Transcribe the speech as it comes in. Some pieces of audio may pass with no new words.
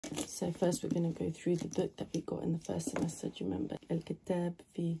So first we're going to go through the book that we got in the first semester. Do you remember? الكتاب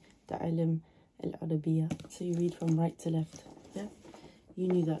في تعلم العربية. So you read from right to left. Yeah? You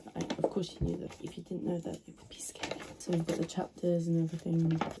knew that. Of course you knew that. If you didn't know that, it would be scary. So we've got the chapters and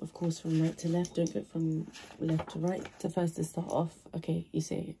everything. Of course, from right to left. Don't go from left to right. So first to start off, okay, you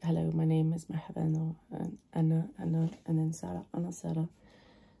say, hello, my name is مرحبا, or Anna, and then Sarah, Anna, Sarah.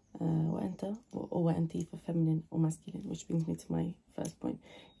 وأنت or وأنتي for feminine or masculine, which brings me to my first point,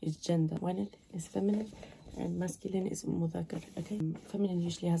 is gender. ولد is feminine and masculine is مذكر. Okay, feminine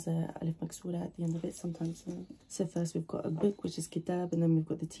usually has a alif maksura at the end of it sometimes. So first we've got a book, which is kitab, and then we've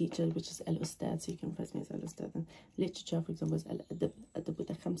got the teacher, which is al-ustad, so you can refer to me as al-ustad. And literature, for example, is al-adab. Adab with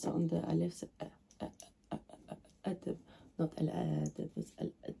the khamsa on the alif. Adab, not al-adab, it's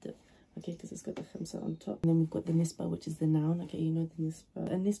al-adab. Okay, because it's got the khamsa on top. And then we've got the nisba, which is the noun. Okay, you know the nisba.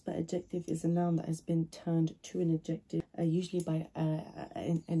 A nisba adjective is a noun that has been turned to an adjective, usually by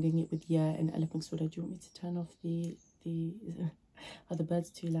ending it with ya and alif maksura. Do you want me to turn off the are the birds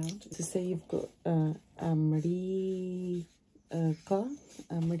too loud? To say you've got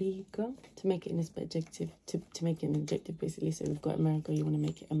America, to make it an nisba adjective, to make it an adjective basically. So we've got America, you want to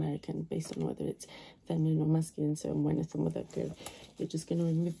make it American based on whether it's feminine or masculine. So when it's on that go, you're just going to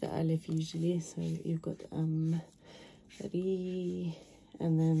remove the alif usually. So you've got ri,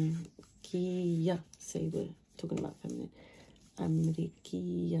 and then kiya, say we're talking about feminine.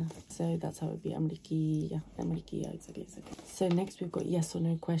 Amerikiya. So that's how it would be. Amerikiya. Amerikiya, exactly. So next we've got yes or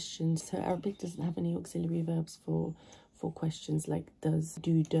no questions. So Arabic doesn't have any auxiliary verbs for questions like does,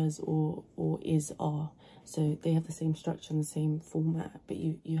 do, does, or is, are. So they have the same structure and the same format, but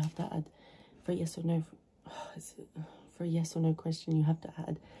you have to add for yes or no. For a yes or no question, you have to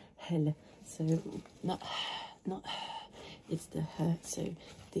add hel. So not it's the her. So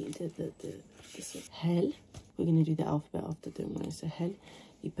this one, hel. We're going to do the alphabet after, don't worry. So hel,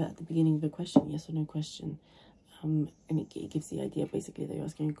 you put at the beginning of the question, yes or no question. And it gives the idea basically that you're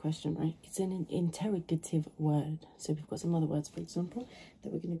asking a question, right? It's an interrogative word. So we've got some other words, for example,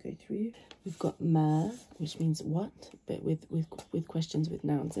 that we're going to go through. We've got ma, which means what, but with questions with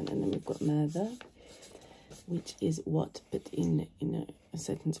nouns in. And then we've got mother, which is what, but in a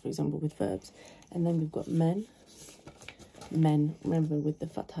sentence, for example, with verbs. And then we've got men, remember, with the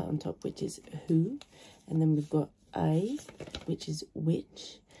fatha on top, which is who. And then we've got I, which is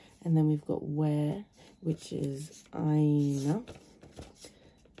which. And then we've got where, which is aina.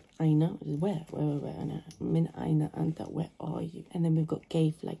 Aina is where, Aina. Min aina anta, where are you? And then we've got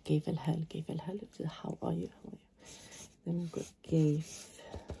gave, like gave al hal, which is how are you, Then we've got gave.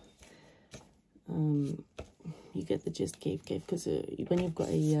 You get the gist, gave, because when you've got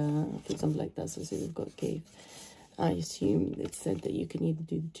a, for example, like that, so say we've got gave, I assume it said that you can either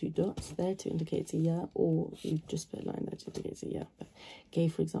do the two dots there to indicate it's a yeah, or you just put a line there to indicate it's a yeah. But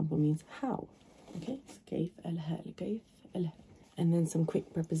gave, for example, means how. Okay, so gave al-hal, gave al-hal. And then some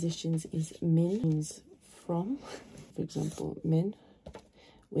quick prepositions is min, means from. For example, min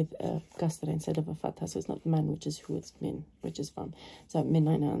with a kasra instead of a fatha, so it's not man, which is who, it's min, which is from. So min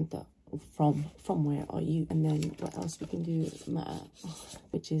aina anta, from where are you? And then what else we can do, ma'a,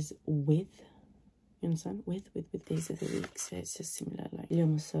 which is with. You understand? With days of the week. So it's just similar, like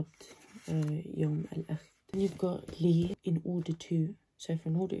يوم السبت, يوم الأحد. Then you've got li, in order to. So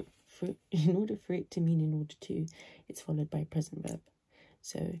in order for it to mean in order to, it's followed by a present verb.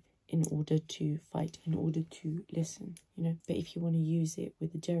 So in order to fight, in order to listen, you know. But if you want to use it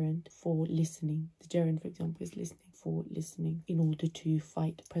with the gerund for listening, the gerund, for example, is listening, for listening, in order to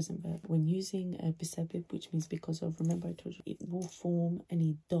fight, present verb. When using a bisabib, which means because of, remember I told you, it will form an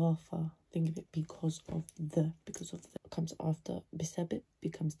idafa. Think of it because of the comes after bisabib,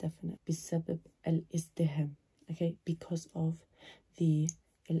 becomes definite. Bisabib al-istiham, okay, because of the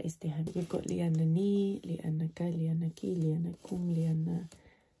al-istiham. We've got li'annani, li'annaka, li'annaki, li'annakum,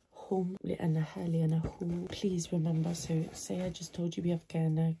 li'annahum, li'annaha, li'annahu. Please remember, so say I just told you we have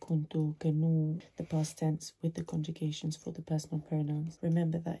kana, kuntu, kanu, the past tense with the conjugations for the personal pronouns.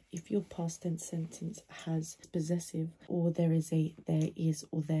 Remember that if your past tense sentence has possessive, or there is,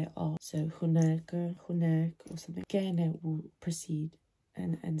 or there are, so hunaka, hunak, or something, kana will proceed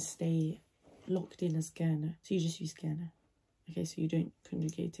and stay locked in as kana. So you just use kana. Okay, so you don't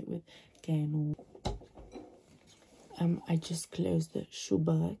conjugate it with kanu. I just closed the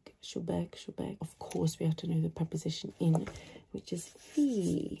shubak. Of course, we have to know the preposition in, which is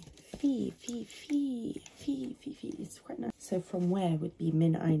fi. It's quite nice. So from where would be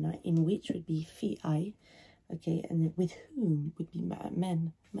min aina, in which would be fi I. Okay, and then with whom would be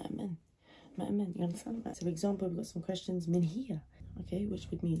ma'amen. You understand that? So for example, we've got some questions, min here. Okay, which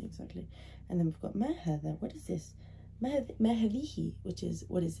would mean exactly. And then we've got ma hadha. What is this? ما هذه, which is,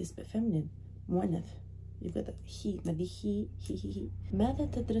 what is this, but feminine, مؤنث. You've got the he, ما ذي he. ماذا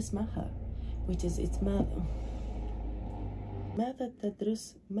تدرس معها, which is, it's ماذا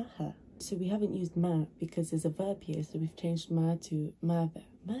تدرس معها. So we haven't used ma because there's a verb here, so we've changed ma to ماذا.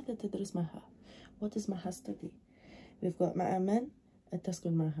 ماذا تدرس معها. What does معها study? We've got مع من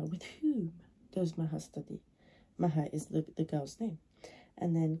تسكن معها. With whom does معها study? معها is the girl's name.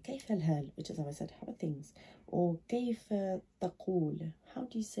 And then كيف الحال, which is how I said, how are things? Or كيف تقول, how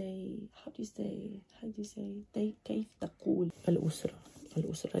do you say كيف تقول الأسرة.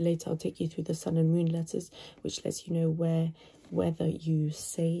 Later I'll take you through the sun and moon letters, which lets you know whether you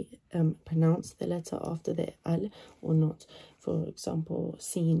say pronounce the letter after the al or not. For example,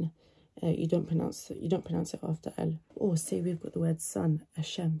 seen, you don't pronounce it after al. Or say we've got the word sun,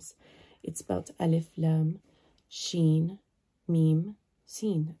 ashams. It's spelled alif lam sheen mim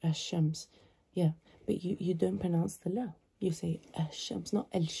seen, ashams. Yeah, but you don't pronounce the la. You say ashams, not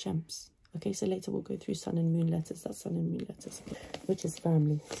el shams. Okay, so later we'll go through sun and moon letters. That's sun and moon letters, which is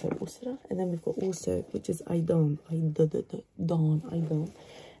family. So usra, and then we've got also, which is aidan, aidan.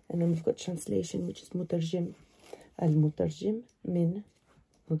 And then we've got translation, which is mutarjim, al-mutarjim min,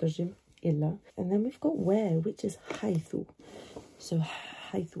 mutarjim illa. And then we've got where, which is haythu. So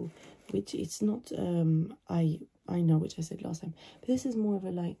haythu, which it's not I know, which I said last time, but this is more of a,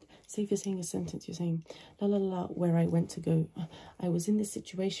 like, say if you're saying a sentence, you're saying la la la, where I went to go, I was in this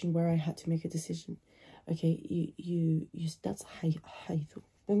situation where I had to make a decision. Okay, you that's haythu.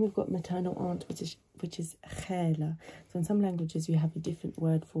 Then we've got maternal aunt, which is khala. So in some languages you have a different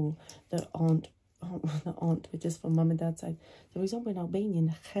word for the aunt, which is from mum and dad's side. So for example, in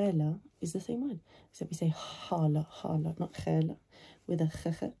Albanian, khala is the same word, except we say hala, not khala with a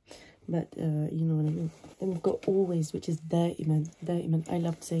kh. But you know what I mean. Then we've got always, which is daiman. I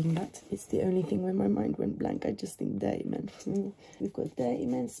loved saying that. It's the only thing when my mind went blank, I just think daiman. We've got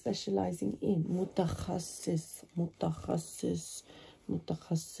daiman, specializing in. Mutakhassis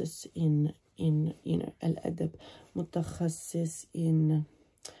in you know, al-adab. Mutakhassis in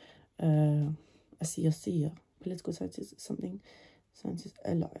asiyasiyya, political sciences, something. Sciences,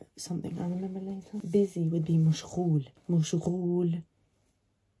 something I remember later. Busy would be مشغول.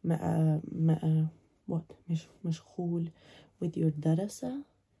 what? مشغول with your دراسة.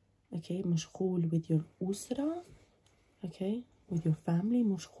 Okay, مشغول with your أسرة. Okay, with your family.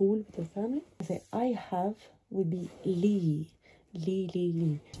 مشغول with your family. Okay, I have would be لي.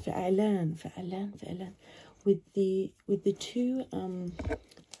 فعلان. With the two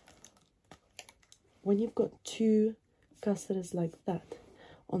when you've got two kasras like that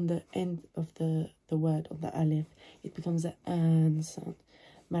on the end of the word, of the alif, it becomes an an sound.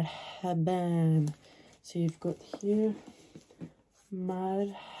 Marhaban. So you've got here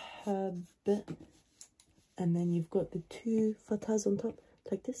marhab, and then you've got the two fathas on top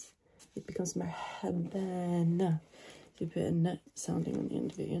like this. It becomes marhaban. So you put a n sounding on the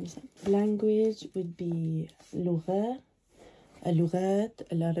end of it, you understand? Language would be lughat,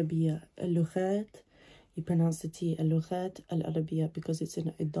 al-Arabiyya, al-lughat. You pronounce the T, al-lughat al-Arabiyya, because it's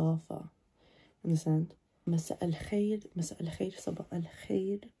an idafa. Understand? Masa al-khair, sabah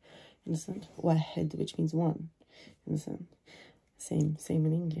al-khair. Understand? Wahid, which means one. Understand? Same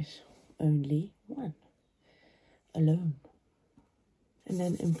in English. Only one. Alone. And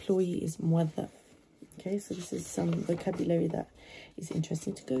then employee is muwaddaf. Okay, so this is some vocabulary that is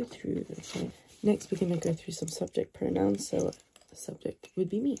interesting to go through. Okay. Next, we're going to go through some subject pronouns. So the subject would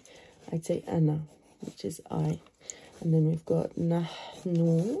be me. I'd say ana, which is I. And then we've got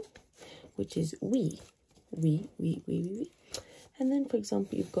nahnu, which is we. And then, for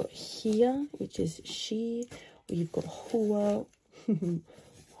example, you've got hiya, which is she. Or you've got huwa,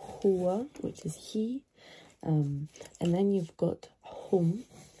 which is he. And then you've got hum,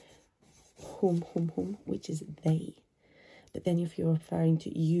 which is they. But then if you're referring to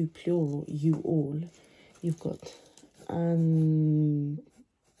you, plural, you all, you've got antum.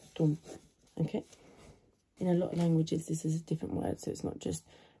 Okay? In a lot of languages, this is a different word, so it's not just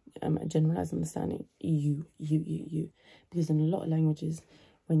a generalized understanding, you. Because in a lot of languages,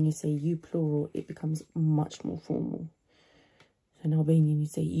 when you say you, plural, it becomes much more formal. So in Albanian, you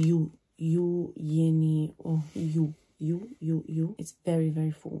say you, yeni, or you. It's very,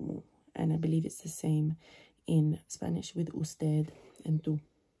 very formal. And I believe it's the same in Spanish with usted and tú.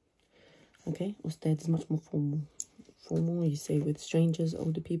 Okay, usted is much more formal. You say with strangers,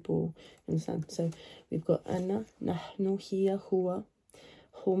 older people, understand? So we've got ana, nahnu, hiya, huwa,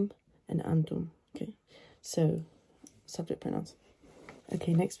 hum, and antum. Okay, so subject pronouns.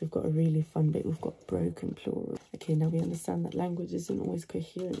 Okay, next we've got a really fun bit. We've got broken plurals. Okay, now we understand that language isn't always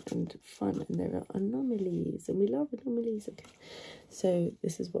coherent and fun, and there are anomalies, and we love anomalies. Okay, so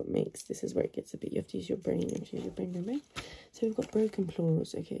this is where it gets a bit, you have to use your brain, brain. So we've got broken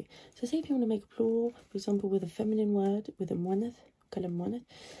plurals. Okay, so say if you want to make a plural, for example, with a feminine word, with a muannath, kalam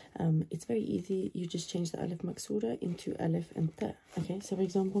muannath, it's very easy. You just change the alif maksura into alif and ta. Okay, so for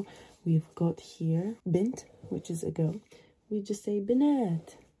example, we've got here bint, which is a girl. We just say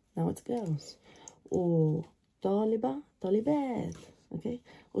binat, now it's girls. Or taliba, talibat, okay?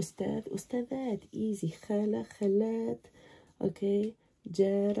 Ustad, ustadat, easy. Khala, khalat, okay?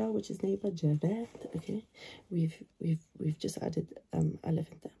 Jara, which is neighbor, jabat, okay? We've just added alif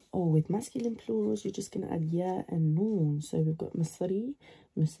and ta. Or with masculine plurals, you're just gonna add ya and noon. So we've got Masri,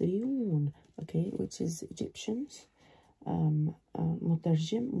 Masriyoon, okay, which is Egyptians.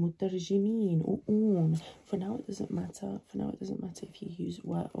 Mutarjim, mutarjimin, u'un. For now it doesn't matter if you use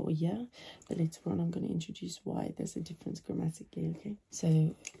wa or ya, but later on I'm going to introduce why there's a difference grammatically. Okay,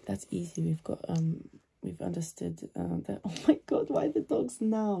 so that's easy. We've got we've understood that. Oh my god, why the dogs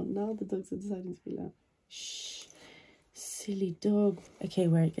now the dogs are deciding to be loud. Shh, silly dog. Okay,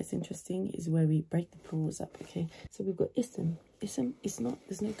 where it gets interesting is where we break the plurals up. Okay, so we've got ism is not,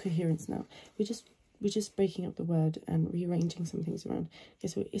 there's no coherence now. We're just breaking up the word and rearranging some things around. Okay,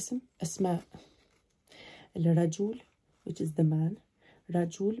 so ism, asma. Al-rajul, which is the man.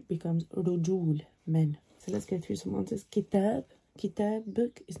 Rajul becomes rujul, men. So let's go through some answers. Kitab,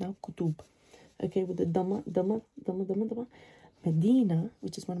 book is now kutub. Okay, with the dama. Medina,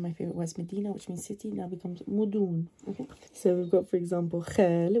 which is one of my favorite words. Medina, which means city, now becomes mudun. Okay, so we've got, for example,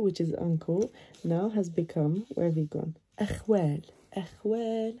 khal, which is uncle, now has become, where have we gone? Akhwal.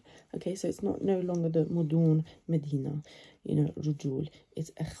 Okay, so it's no longer the mudun, Medina, rujul.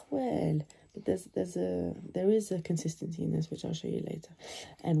 It's akhwal. But there is a consistency in this, which I'll show you later.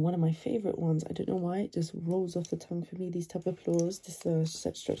 And one of my favorite ones, I don't know why, it just rolls off the tongue for me, these type of plurals, this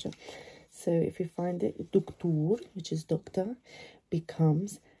set structure. So if you find it, Duktur, which is doctor,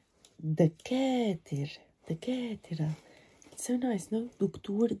 becomes dakatir, dakatira. It's so nice, no?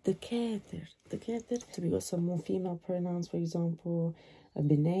 Duktur, dakatir. So we got some more female pronouns, for example,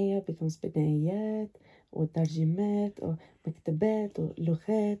 binaya becomes binayat, or tarjimat, or maktabat, or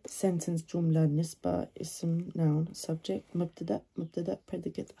lughat. Sentence, jumla, nisba, ism, noun, subject, mubtada,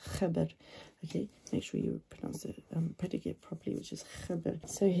 predicate, khabar. Okay, make sure you pronounce the predicate properly, which is khabar.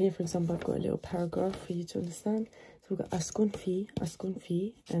 So here, for example, I've got a little paragraph for you to understand. So we've got askun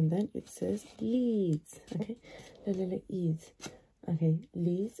fi, and then it says leads. Okay, leads. Okay,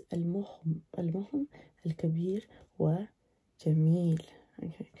 leads, al-muhm, al-kabir, wa jamil.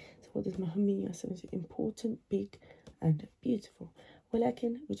 Okay, so what does muhm mean? So it's important, big, and beautiful.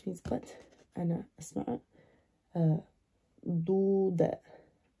 Walakin, which means but, ana asma'a, duda,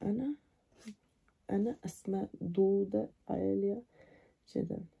 أنا أسمع دودة عالية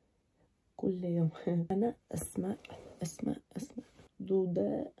جدا كل يوم. أنا أسمع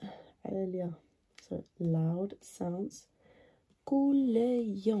دودة عالية, so loud sounds, كل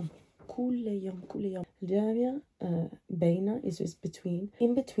يوم. الجامعة بين is just between,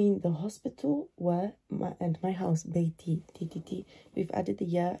 in between the hospital and my house, بيتي, TTT. We've added the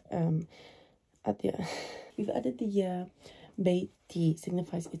ya we've added the ya. Beiti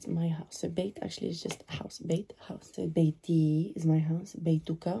signifies it's my house. So beit actually is just house. Beit, house. So beiti is my house.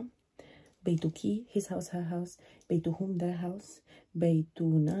 Beituka, beituki, his house, her house. Beituhum, their house.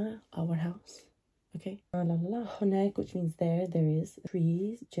 Beituna, our house. Okay. La la la. Honak, which means there is.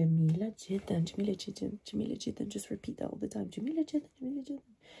 Trees. Jamila jiddan. Just repeat that all the time. Jamila jiddan.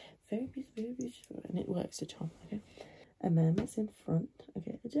 Very beautiful. And it works a charm. Okay. Amam is in front.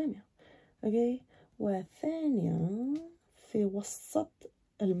 Okay. Jamia. Okay. وثانيا في وسط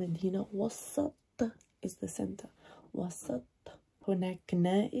المدينة. وسط is the center. وسط. هناك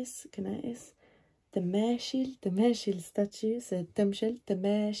كنائس. تماشل statue. So تماشل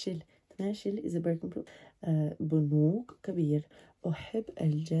is a broken plural. بنوك كبير. أحب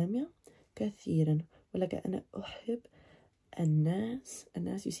الجامعة كثيرا. ولك أنا أحب الناس.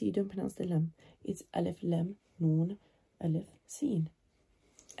 You see, you don't pronounce the lam. It's alif lam noon alif sin.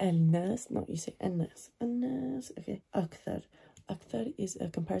 الناس, no, you say الناس. Okay. أكثر is a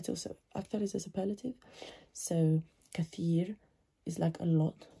comparative, so أكثر is a superlative. So كثير is like a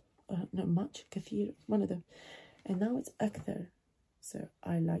lot, not much. كثير, one of them. And now it's أكثر, so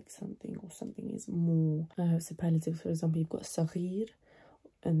I like something, or something is more. Superlative, for example, you've got صغير,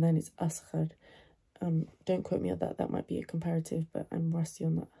 and then it's أصغر. Don't quote me on that might be a comparative, but I'm rusty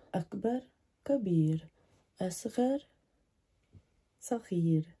on that. أكبر, كبير. أصغر,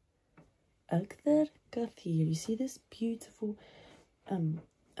 صغير. أكثر, كثير. You see this beautiful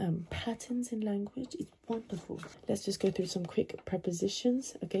patterns in language. It's wonderful. Let's just go through some quick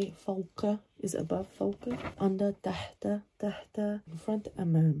prepositions. Okay, فوق is above, فوق. Under, تحت, تحت. In front,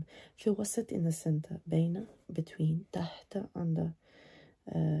 أمام. في وسط, in the center. بين, between. تحت, under.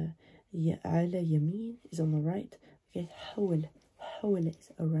 على, يمين is on the right. Okay, حول, حول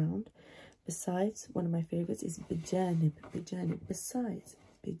is around. Besides, one of my favorites is بجانب, بجانب. Besides,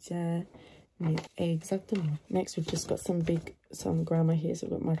 بجانب. Exactly. Next, we've just got some grammar here. So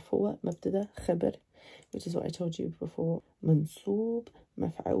we've got مرفوع, مبتدا, خبر, which is what I told you before. منصوب,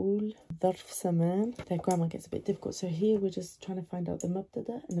 مفعول, ظرف زمان. Their grammar gets a bit difficult. So here we're just trying to find out the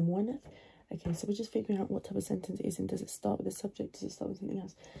مبتدا and the مؤنث. Okay, so we're just figuring out what type of sentence it is, and does it start with a subject? Does it start with something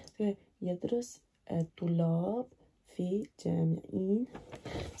else? So يدرس الطلاب في جامعين.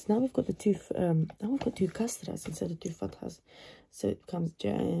 So now we've got the two kasras instead of two fathas. So it becomes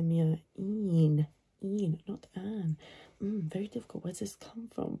جامعين, not an. Very difficult. Where's this come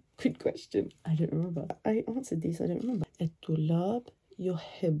from? Good question. I don't remember. I answered these. I don't remember. الطلاب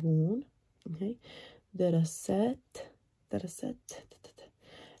يحبون. Okay. دراسات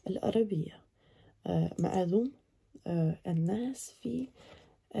العربية. معلوم الناس في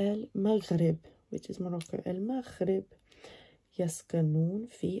المغرب, which is Morocco. المغرب. يسكنون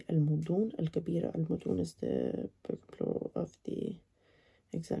في المدن الكبيرة. المدن is the plural of the,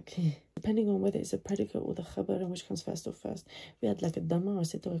 exactly. Depending on whether it's a predicate or the khabar and which comes first or first. We had like a dhamma or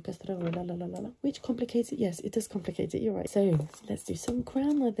sita or kasra or la la la la la, which complicates it. Yes, it does complicate it. You're right. So let's do some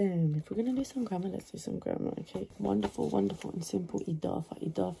grammar then. If we're gonna do some grammar, let's do some grammar. Okay, wonderful, wonderful and simple. Idafa.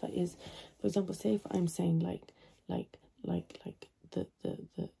 Idafa is, for example, say if I'm saying like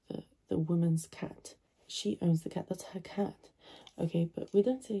the woman's cat. She owns the cat. That's her cat. Okay, but we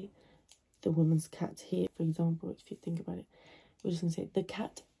don't say the woman's cat here. For example, if you think about it, we're just gonna say the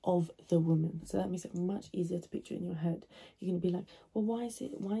cat of the woman. So that makes it much easier to picture in your head. You're gonna be like, well, why is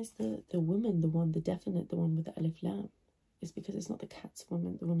the woman the one, the definite, the one with the alif lam? It's because it's not the cat's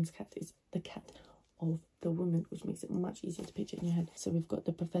woman, the woman's cat, it's the cat of the woman, which makes it much easier to picture in your head. So we've got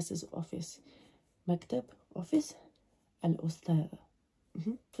the professor's office. Maktab, office. Al-Ustadha.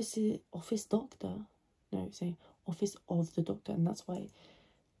 Office doctor. No, say office of the doctor, and that's why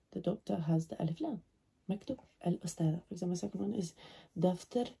the doctor has the alif lam. مكتوب الأستاذة. For example, the second one is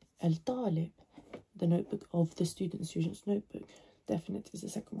دفتر الطالب, the notebook of the student's notebook. Definite is the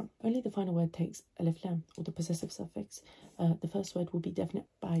second one. Only the final word takes alif lam, or the possessive suffix. The first word will be definite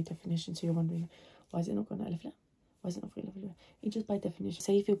by definition. So you're wondering, why is it not got an alif lam? Why is it not got alif lam? It's just by definition.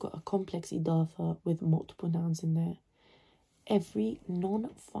 Say if you've got a complex idafa with multiple nouns in there, every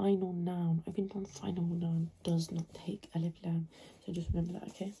non-final noun does not take alif lam. So just remember that,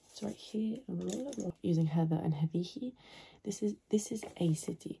 okay? So right here, using hadha and hadihi, this is a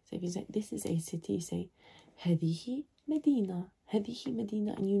city. So if you say this is a city, say hadihi Medina, and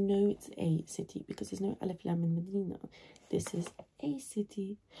you know it's a city because there's no alif lam in Medina. This is a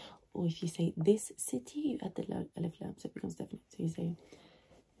city. Or if you say this city, you add the alif lam, so it becomes definite. So you say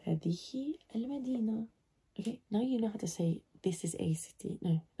hadihi al-Medina. Okay, now you know how to say this is a city.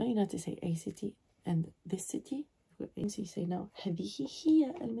 No, now you know how to say a city and this city. So you say now هذه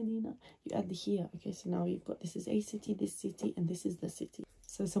هي المدينة. You add the here. Okay, so now you've got this is a city, this city, and this is the city.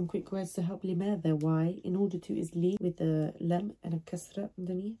 So some quick words to help. لماذا, why. In order to is li with the lam and a kasra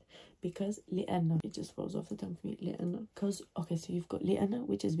underneath. Because لأن, it just falls off the tongue for me. لأن, because, okay, so you've got لأن,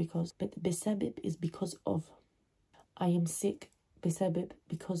 which is because, but بسبب is because of. I am sick بسبب,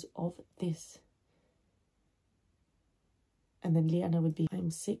 because of this. And then li'ana would be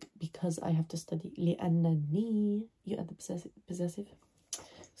I'm sick because I have to study. Li'annani, you add the possessive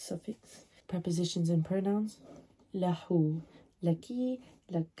suffix. Prepositions and pronouns. Lahu, laki,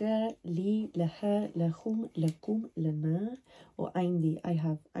 laka, li, laha, lahum, lakum, lana. Or عندي, I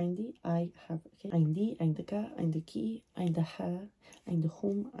have. عندي, I have. Okay. عندي, عندك, عندكي, عندها,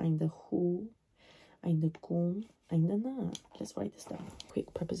 عندهم, عنده, عندكم, عندنا. Let's write this down.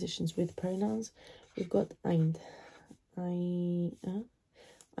 Quick prepositions with pronouns. We've got عند. yeah.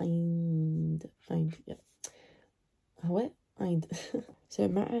 So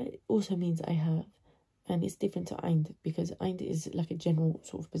ma'a also means I have, and it's different to eind because eind is like a general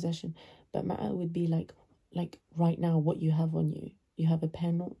sort of possession, but ma'a would be like right now what you have on you. You have a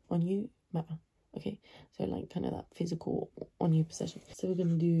pen on you, ma'a. Okay, so like kind of that physical on you possession. So we're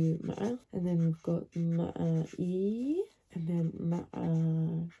gonna do ma'a, and then we've got ma'i, and then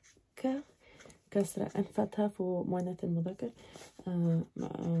ma'aka. كسرة and فتحة for مؤنث المذكر.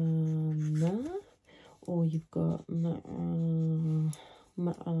 معنا, or you've got معه,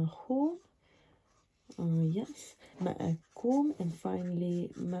 yes, معكم, and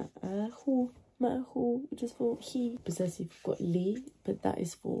finally معه, معه, which is for he. Possessive, you've got لي, but that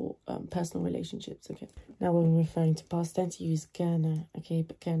is for personal relationships, okay? Now when we're referring to past tense, you use كان, okay?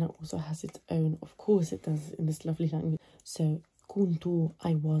 But كان also has its own, of course it does, in this lovely language. So كنت,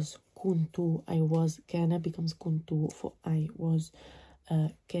 I was, كنت, I was. كان becomes كنت for I was.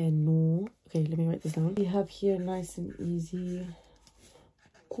 كانوا. Okay, let me write this down. We have here nice and easy.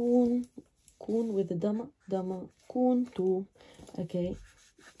 كون with the dama, كنت. Okay.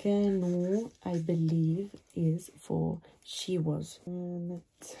 كانوا, I believe, is for she was.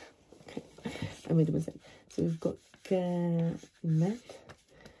 Okay, I made a mistake. So we've got كانت,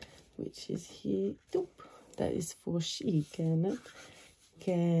 which is here. That is for she. كانت.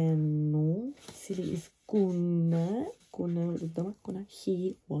 كانوا. Silly is كنا with the dama. كنا.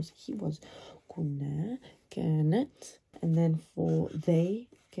 He was. كنا. كانت. And then for they,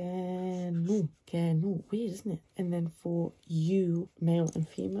 كانوا. Weird, isn't it? And then for you, male and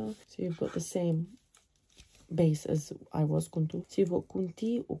female, so you've got the same base as I was, كنت. So you've got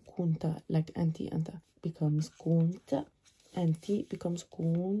كنتي or كنت, like أنتي, أنت becomes كنت, أنتي becomes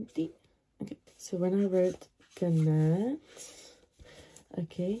كنتي. Okay, so when I wrote كانت,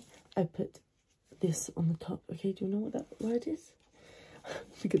 okay, I put this on the top. Okay, do you know what that word is?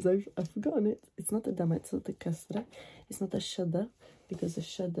 Because I've forgotten it. It's not the dama, it's not the kasra, it's not the shadda, because the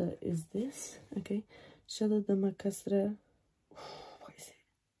shadda is this. Okay, shadda, dama, kasra. What is it?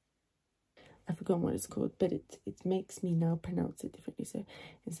 I've forgotten what it's called, but it makes me now pronounce it differently. So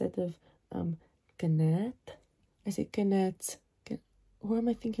instead of kanat, I say kanat. Or am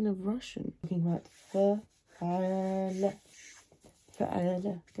I thinking of Russian? Talking about fa'ala,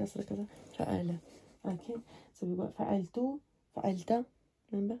 kasra, fa'ala. Okay, so we've got fa'altu, فعلت,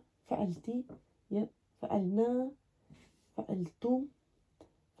 remember? فعلتي, yep. فعلنا, فعلتم,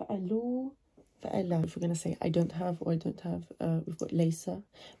 فعلوا, فعلا. If we're going to say I don't have or I don't have, we've got ليس,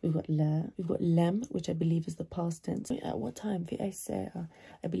 we've got لا, we've got لم, which I believe is the past tense. At what time? في أي ساعة?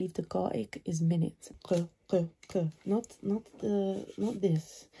 I believe the دقائق is minutes. Not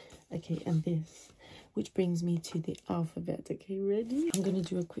this. Okay, and this. Which brings me to the alphabet. Okay, ready? I'm going to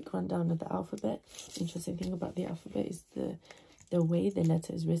do a quick rundown of the alphabet. Interesting thing about the alphabet is the way the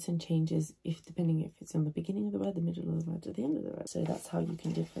letter is written changes depending if it's on the beginning of the word, the middle of the word, or the end of the word. So that's how you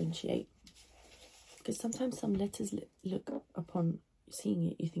can differentiate. Because sometimes some letters look upon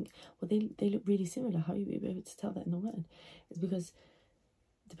seeing it, you think, well, they look really similar. How are you able to tell that in the word? It's because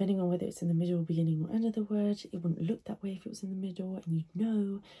depending on whether it's in the middle, beginning, or end of the word, it wouldn't look that way if it was in the middle, and you'd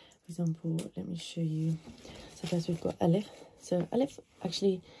know. For example, let me show you. So first we've got alif. So alif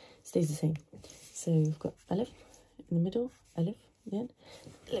actually stays the same. So we've got alif in the middle, alif at the end,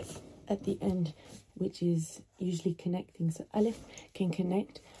 alif at the end, which is usually connecting. So alif can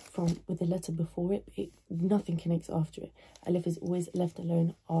connect with the letter before it, nothing connects after it. Alif is always left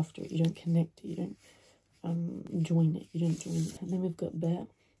alone after it. You don't connect it, you don't join it, And then we've got ba,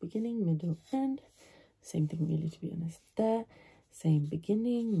 beginning, middle, end. Same thing really, to be honest. Da, same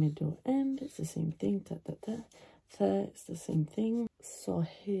beginning, middle, end. It's the same thing. Ta, ta, ta. Tha, it's the same thing.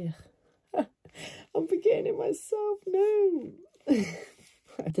 Sahih. I'm forgetting it myself. No.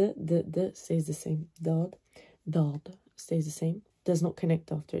 The stays the same. Dad stays the same. Does not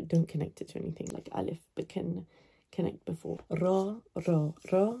connect after it. Don't connect it to anything like alif, but can connect before. Ra,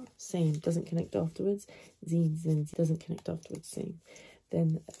 same. Doesn't connect afterwards. Zin, doesn't connect afterwards. Same.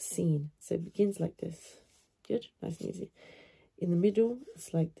 Then sin. So it begins like this. Good, nice and easy. In the middle,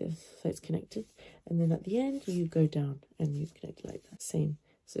 it's like this, so it's connected. And then at the end, you go down and you connect it like that. Same.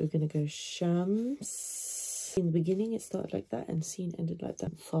 So we're going to go shams. In the beginning, it started like that, and sin ended like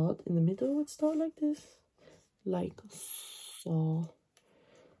that. Sad in the middle would start like this, like sa,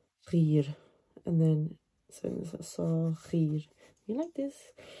 khir. And then, so it's sa, khir. You like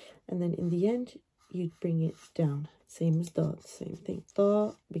this. And then in the end, you'd bring it down. Same as dot, same thing.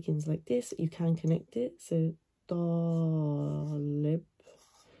 Da begins like this. You can connect it. So talib,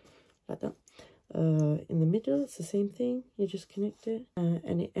 like that. In the middle, it's the same thing. You just connect it.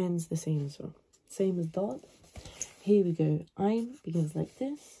 And it ends the same as well. Same as dot. Here we go. Ein begins like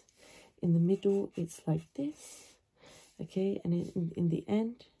this. In the middle, it's like this. Okay. And in the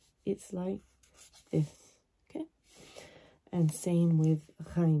end, it's like this. Okay. And same with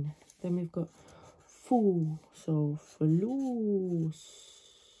ghain. Then we've got fu, so fulus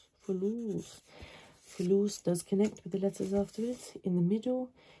does connect with the letters afterwards. In the middle,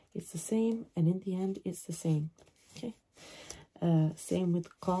 it's the same, and in the end, it's the same. Okay. Same with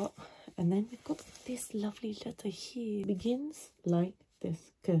qa, and then we've got this lovely letter here. It begins like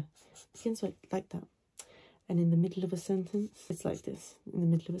this. K begins like that, and in the middle of a sentence, it's like this. In the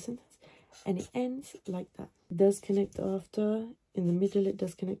middle of a sentence, and it ends like that. It does connect after. In the middle it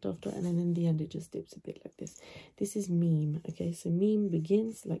does connect after, and then in the end it just dips a bit like this. This is meme. Okay, so meme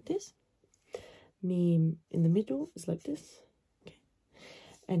begins like this. Meme in the middle is like this. Okay,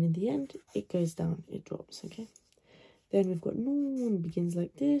 and in the end it goes down, it drops. Okay, then we've got noon, begins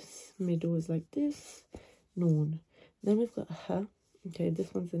like this, middle is like this, noon. Then we've got ha. Okay,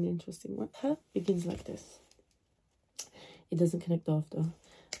 this one's an interesting one. Ha begins like this. It doesn't connect after,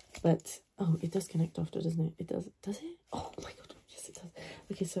 but oh, it does connect after, doesn't it? It does it? Oh my god, yes it does.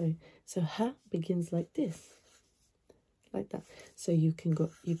 Okay, sorry. So ha begins like this, like that. So you've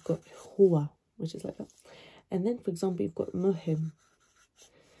got huwa, which is like that. And then, for example, you've got muhim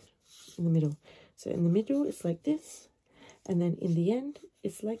in the middle. So in the middle, it's like this. And then in the end,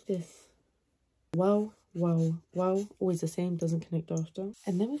 it's like this. Wow, wow, wow. Always the same, doesn't connect after.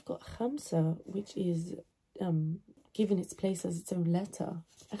 And then we've got khamsa, which is given its place as its own letter.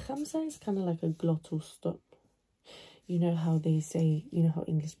 A khamsa is kind of like a glottal stop. You know how they say, you know how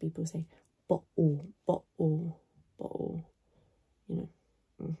English people say, bo'o, bo'o, bo'o. You know.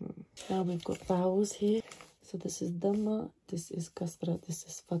 Now we've got vowels here. So this is dhamma, this is kasra, this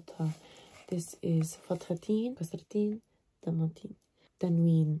is fatha. This is fathatin, kasratin, dhammatin.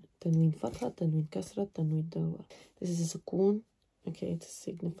 Tanween, tanween fatha, tanween kasra, tanween dawa. This is a sukoon, okay, to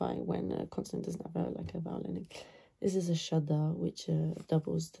signify when a consonant doesn't have a vowel in it. This is a shadda, which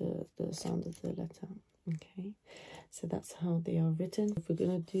doubles the sound of the letter. Okay, so that's how they are written. If we're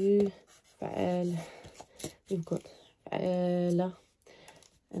gonna do fa'al, we've got fa'ala,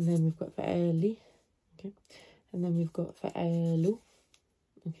 and then we've got fa'ali, okay, and then we've got fa'alu,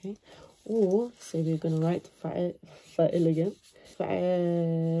 okay. Or say we're gonna write fa'il again,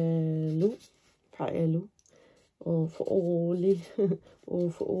 fa'alu, fa'alu, or fa'oli, or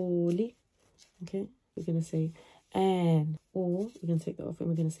fa'oli, okay. We're gonna say an, or we're going to take that off and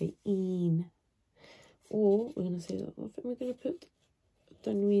we're going to say in, or we're going to say that off and we're going to put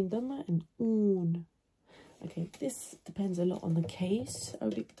tanween dhamma and un. Okay, this depends a lot on the case.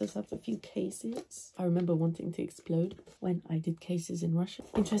 Arabic does have a few cases. I remember wanting to explode when I did cases in Russian.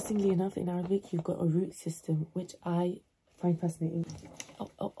 Interestingly enough, in Arabic you've got a root system, which I find fascinating.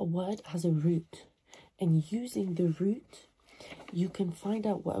 A word has a root, and using the root you can find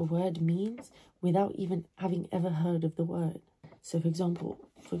out what a word means without even having ever heard of the word. So for example,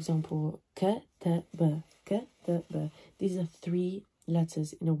 kataba, kataba. These are 3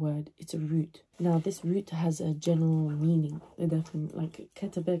 letters in a word. It's a root. Now this root has a general meaning. A definite, like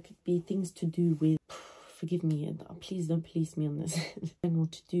kataba could be things to do with, forgive me, and please don't police me on this. General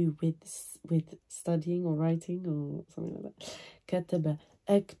to do with studying or writing or something like that. Kataba,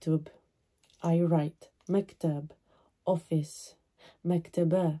 aktub, I write. Maktab, office.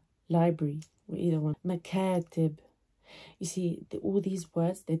 Maktaba, library. Either one. Makatib. You see, all these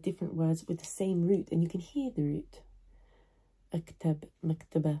words, they're different words with the same root, and you can hear the root. Aktab,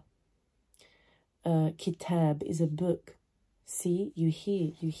 maktaba. Kitab is a book. See, you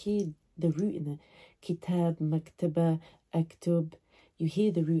hear the root in there. Kitab, maktaba, aktub. You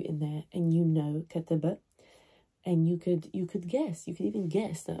hear the root in there, and you know kataba, and you could guess. You could even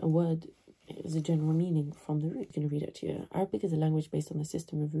guess that a word is a general meaning from the root. I'm going to read it to you. Arabic is a language based on the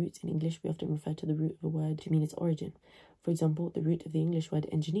system of roots. In English, we often refer to the root of a word to mean its origin. For example, the root of the English word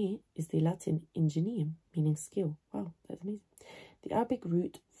engineer is the Latin ingenium, meaning skill. Wow, that's amazing. The Arabic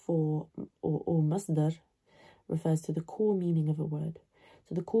root for, or masdar, refers to the core meaning of a word.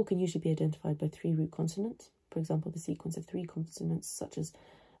 So the core can usually be identified by 3 root consonants. For example, the sequence of 3 consonants such as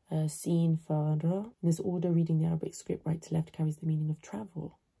sin, fa, ra. In this order, reading the Arabic script right to left carries the meaning of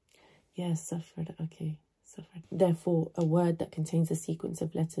travel. Yes, safar, okay, safar. Therefore, a word that contains a sequence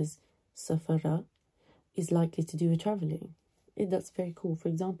of letters safara is likely to do with travelling. That's very cool. For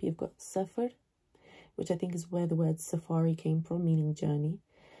example, you've got safar, which I think is where the word safari came from, meaning journey.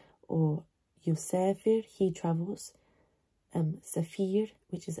 Or yusafir, he travels. Safir,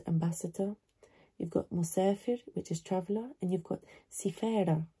 which is ambassador. You've got musafir, which is traveller. And you've got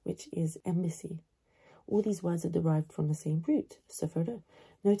sifara, which is embassy. All these words are derived from the same root, safara.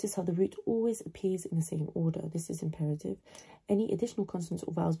 Notice how the root always appears in the same order. This is imperative. Any additional consonants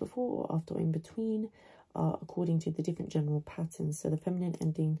or vowels before or after or in between are according to the different general patterns. So the feminine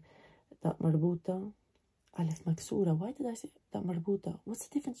ending, that marbuta, alif maksura. Why did I say that marbuta? What's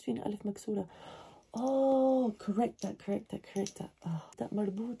the difference between alif maksura? Oh, correct that. Oh, that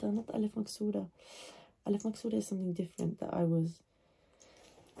marbuta, not alif maksura. Alif maksura is something different that I was...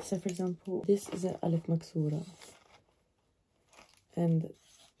 So for example, this is an alif maksura. And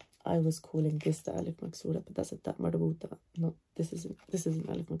I was calling this the alif maksura, but that's a ta marbuta. No, this isn't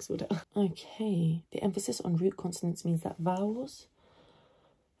alif maksura. Okay, the emphasis on root consonants means that vowels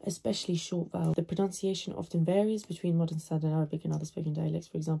especially short vowels. The pronunciation often varies between modern standard Arabic and other spoken dialects.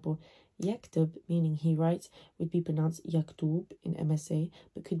 For example, yaktub, meaning he writes, would be pronounced yaktub in MSA,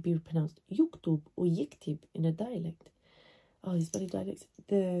 but could be pronounced yuktub or yiktib in a dialect. Oh, these bloody dialects.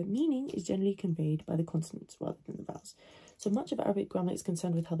 The meaning is generally conveyed by the consonants rather than the vowels. So much of Arabic grammar is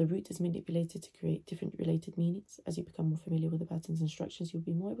concerned with how the root is manipulated to create different related meanings. As you become more familiar with the patterns and structures, you'll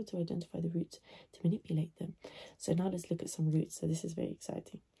be more able to identify the roots to manipulate them. So now let's look at some roots. So this is very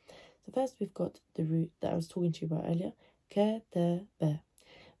exciting. So first we've got the root that I was talking to you about earlier, kataba,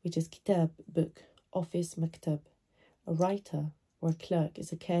 which is kitab, book, office, maktab. A writer or a clerk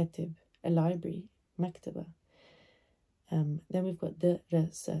is a katib, a library, maktaba. Then we've got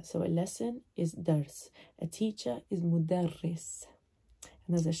darasa. So a lesson is dars. A teacher is mudarris. And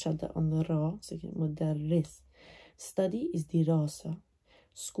there's a shadda on the ra, so you get mudarris. Study is dirasa.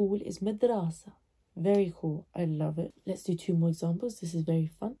 School is madrasa. Very cool. I love it. Let's do 2 more examples. This is very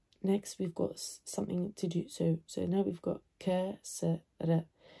fun. Next, we've got something to do. So now we've got kasara.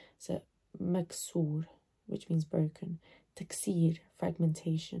 So maksur, which means broken. Taksir,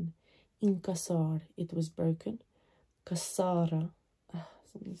 fragmentation. Inkasar, it was broken. Kasara,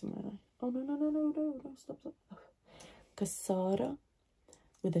 something's in my eye. Oh, no, stop. Kasara,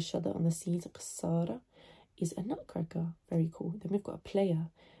 with a shadda on the C's, kasara, is a nutcracker. Very cool. Then we've got a player.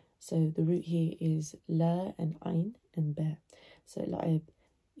 So the root here is la and ain and ba. So la'ib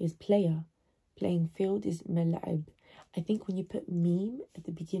is player. Playing field is mal'ab. I think when you put meme at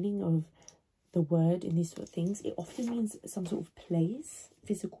the beginning of the word in these sort of things, it often means some sort of place,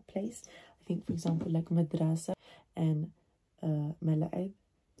 physical place. I think, for example, like madrasa and mal'ab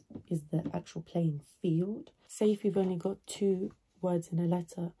is the actual playing field. Say if you've only got 2 words in a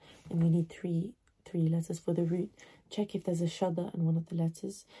letter and you need three letters for the root, check if there's a shadda on one of the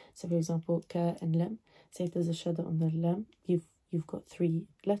letters. So for example, ka and lam. Say if there's a shadda on the lam, you've got 3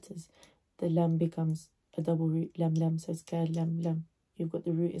 letters. The lam becomes a double root, lam, so it's ka lam lam. You've got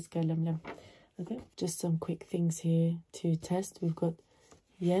the root is ka lam lam. Okay, just some quick things here to test. We've got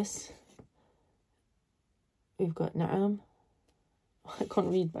yes. We've got na'am. I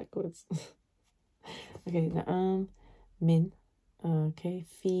can't read backwards. Okay, na'am, min. Okay,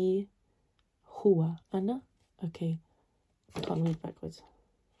 fi, huwa, ana. Okay, I can't read backwards.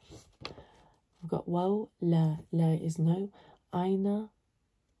 We've got waw, la. La is no. Aina.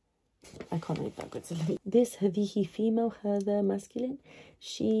 I can't read backwards. This, هذه female, هذا masculine.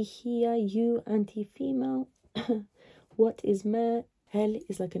 She, here, you, anti female. What is ma? Hel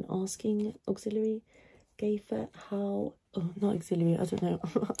is like an asking auxiliary. Kaifa, how? Oh, not auxiliary. I don't know.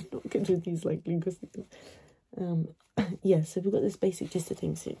 I'm not good with these like linguistic things. Yeah, so we've got this basic gist of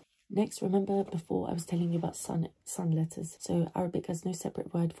things here. Next, remember before I was telling you about sun letters. So Arabic has no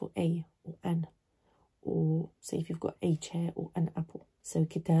separate word for a or an, or say if you've got a chair or an apple. So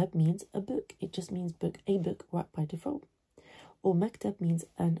kitab means a book. It just means book, a book, right, by default. Or maktab means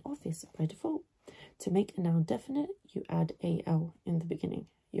an office by default. To make a noun definite, you add al in the beginning.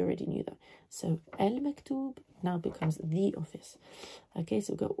 You already knew that. So al-maktub now becomes the office. Okay,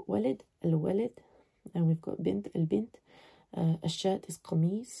 so we've got walid, al-walid, and we've got bint, al-bint. A shirt is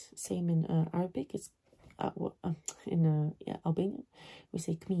qamis. Same in Arabic. It's in Albanian we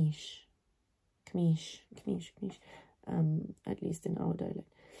say kmish. At least in our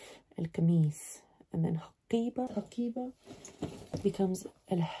dialect. Al-kamis. And then haqiba becomes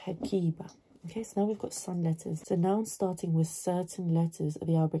al-haqiba. Okay, so now we've got sun letters. So nouns starting with certain letters of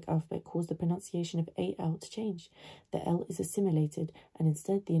the Arabic alphabet cause the pronunciation of al to change. The L is assimilated, and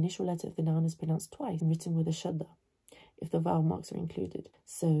instead the initial letter of the noun is pronounced twice and written with a shadda if the vowel marks are included.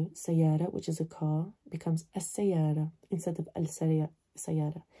 So sayara, which is a car, becomes as-sayara instead of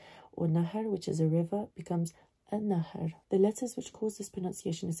al-sayara. Or nahar, which is a river, becomes an-nahar. The letters which cause this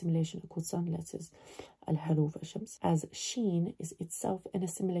pronunciation assimilation are called sun letters, al-haruf al-shams, as sheen is itself an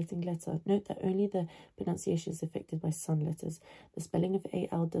assimilating letter. Note that only the pronunciation is affected by sun letters. The spelling of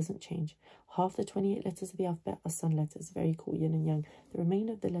al doesn't change. Half the 28 letters of the alphabet are sun letters. Very cool, yin and yang. The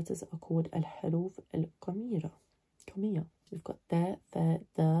remainder of the letters are called al-haruf al-qamira. We've got da, tha,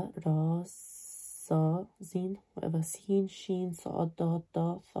 da, ra, sa, zin, whatever, sin, shin, sa, da,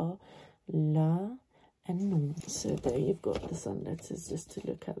 da, tha, la, and nun. So there you've got the sun letters just to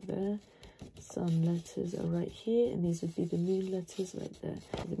look at there. Sun letters are right here, and these would be the moon letters right there.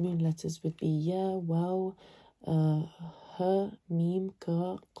 The moon letters would be ya, waw, ha, mim,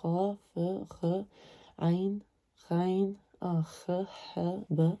 ka, qaf, kha, ain, ghain, kha, ha,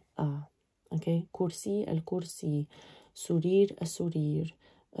 ba, a. Okay, kursi, al-kursi, surir, al-surir,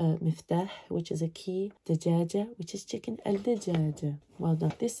 miftah, which is a key, dajaja, which is chicken, al-dajaja. Well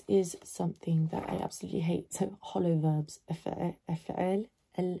done. This is something that I absolutely hate. So hollow verbs, af'al,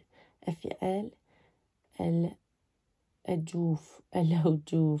 الأفعال الأجوف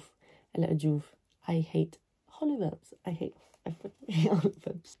الأجوف. I hate hollow verbs. I hate hollow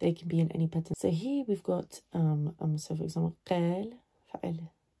verbs. They can be in any pattern. So here we've got so for example قال فعل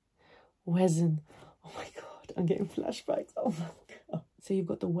وزن. Oh my god, I'm getting flashbacks. Oh my god. So you've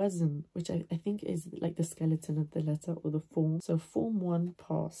got the wazn, which I think is like the skeleton of the letter or the form. So form 1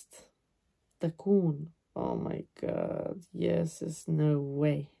 past. تكون. Oh my god. Yes, there's no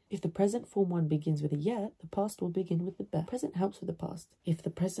way. If the present form 1 begins with a ya, the past will begin with the ba. Present helps with the past. If the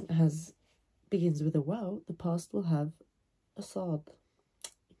present begins with a waw, the past will have a sad.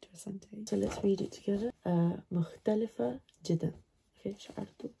 Interesting. So let's read it together. مختلفة جدا. Okay,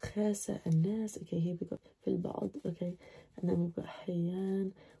 شعرت خاصة الناس. Okay, here we got في البعض. Okay, and then we've got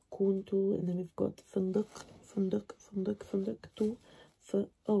حيان كنت, and then we've got فندق فندقت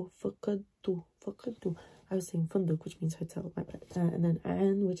فقدت. I was saying فندق, which means hotel, my bad. And then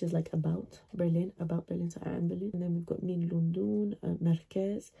عن, which is like about Berlin, so عن Berlin. And then we've got من لندن,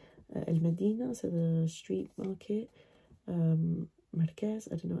 مركز, المدينة, so the street market, مركز,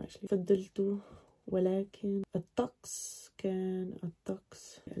 I don't know actually. فضلت ولكن الطقس كان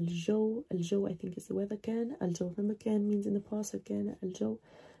الطقس الجو I think is the weather. كان الجو, remember كان means in the past, so كان الجو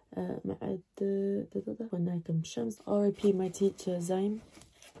معد هناك شمس. R.I.P. my teacher Zaim,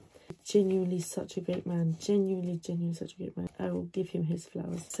 genuinely such a great man, genuinely such a great man. I will give him his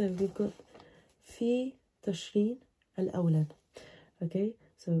flowers. So we've got في تشرين الأولى. Okay,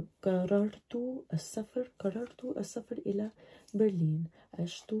 so قررت السفر إلى برلين.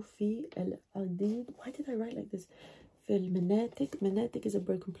 عشت في العديد. Why did I write like this? في المناطق is a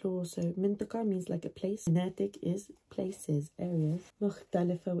broken plural, so منطقة means like a place. مناطق is places, areas.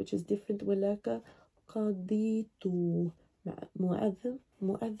 مختلفة, which is different. ولك قضيت مؤذن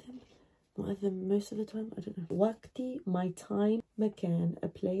most of the time, I don't know. وقتي, my time. مكان, a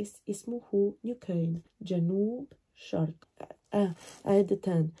place. اسمه نيوكين, جنوب شرق. I had the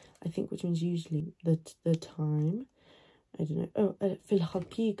turn, I think, which means usually the time. I don't know. Oh, في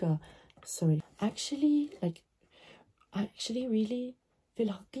الحقيقة. Sorry. Actually, really, في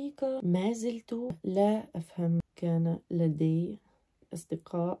الحقيقة ما زلت لا أفهم. كان لدي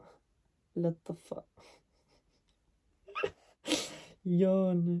أصدقاء لطفاء.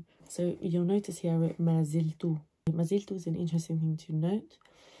 يون. So you'll notice here I wrote ما زلت. ما زلت is an interesting thing to note.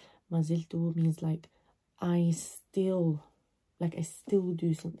 ما زلت means like I still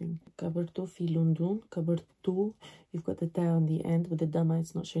do something. كبرت في لندن. كبرت, you've got the da on the end with the dama,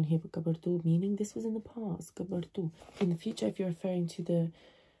 it's not shown here, but كبرت meaning this was in the past. كبرت. In the future, if you're referring to the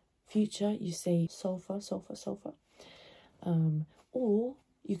future, you say sofa. Or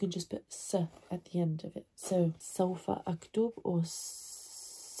you can just put sa at the end of it. So سوف أكتب or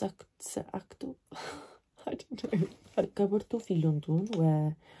سأكتب. I don't know. كبرت في لندن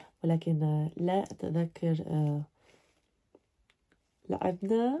ولكن لا أتذكر.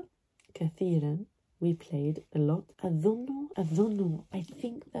 لعبنا كثيرا. We played a lot. أظن I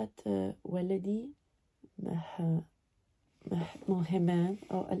think that ولدي مهمان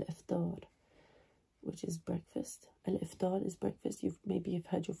أو الإفطار, which is breakfast. الإفطار is breakfast. You've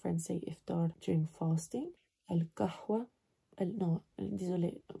heard your friends say إفطار during fasting. القهوة. No,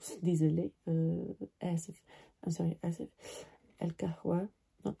 désolé. آسف. I'm sorry, آسف. القهوة.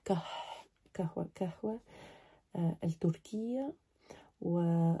 not قهوة. التركية.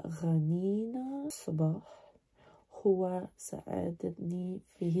 وغنينا الصباح هو ساعدني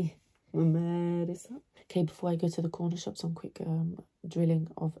في ممارسة. Okay, before I go to the corner shop, some quick drilling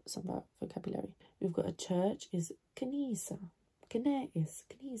of some vocabulary. We've got a church is كنيسة. كنائس,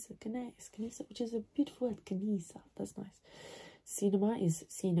 which is a beautiful word, كنيسة. That's nice. Cinema is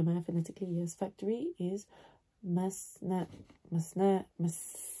cinema phonetically, yes. Factory is مسنا.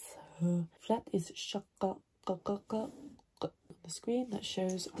 Flat is شقة. The screen that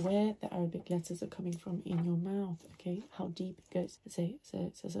shows where the Arabic letters are coming from in your mouth. Okay, how deep it goes. Say.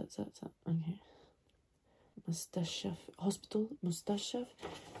 Okay. Mustashaf, hospital, mustashaf.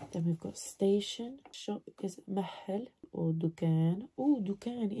 Then we've got station. Shop is mahal or dukan. Oh,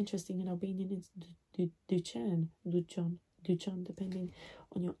 dukan, interesting. In Albanian it's duchan, depending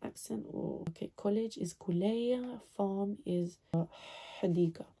on your accent. Or okay, college is kuleya. Farm is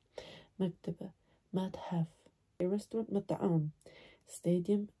hadika. Maktaba, madhaf. A restaurant, مطعم.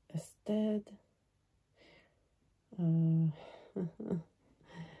 Stadium, استاد.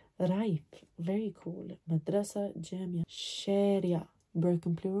 Ripe, very cool. مدرسة, جامعة. شارع,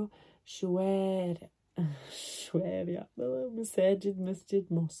 broken plural. شوارع. مساجد,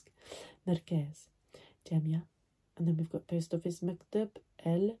 masjid, mosque. مركز, جامعة. And then we've got post office, مكتب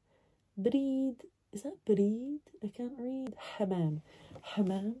البريد. is that بريد? I can't read. حمام.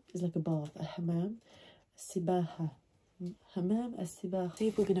 حمام is like a bath. A حمام. السباحة. حمام السباحة. Say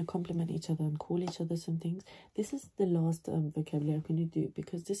if we're going to compliment each other and call each other some things, this is the last vocabulary I'm going to do,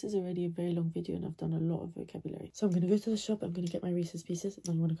 because this is already a very long video and I've done a lot of vocabulary. So I'm going to go to the shop, I'm going to get my Reese's Pieces, and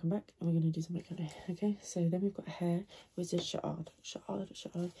then I'm going to come back and we're going to do some vocabulary. Okay, so then we've got hair, which is sha'ad,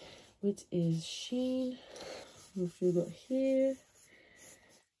 which is sheen. We've got here,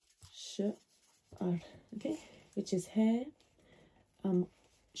 sha'ar, okay, which is hair.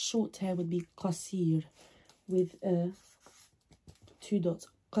 Short hair would be qasir, with 2 dots,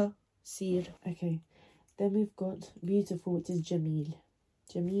 qasir. Okay, then we've got beautiful, which is jameel.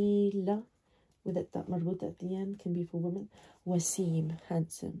 Jamila, with it that marbut at the end, can be for women. Wasim,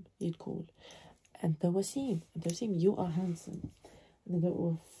 handsome, you'd call. And the wasim, you are handsome. And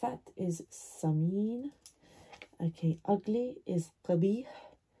then fat is samin. Okay, ugly is qabih.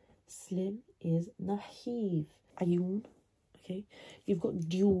 Slim is nahif. Ayun. Okay, you've got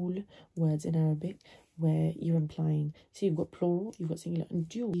dual words in Arabic where you're implying, so you've got plural, you've got singular, and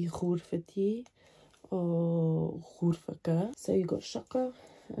dual. Khurfati or khurfaka. So you've got shaqqa,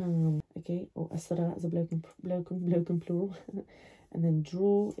 okay, or asra is a bloken plural. And then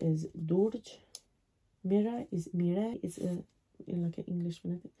draw is durj. Mira is in like an English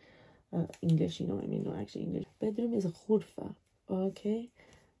phonetic. English, you know what I mean, not actually English. Bedroom is a khurfa. Okay,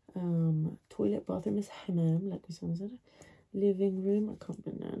 toilet, bathroom is hamam, like we said. Living room, I can't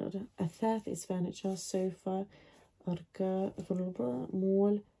remember. Athath is furniture, sofa, arka,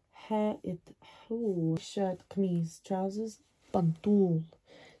 mall, ha'it, shirt, kameez, trousers, pantool.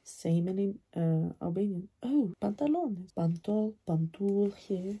 Same in Albanian. Oh, pantalon. Pantool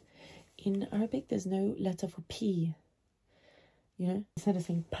here. In Arabic, there's no letter for P. You know, instead of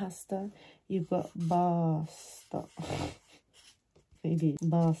saying pasta, you've got basta. Maybe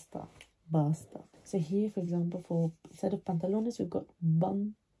basta. So here, for example, for instead of pantalones, we've got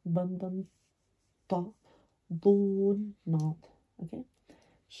bun, ta, dun, not. Okay.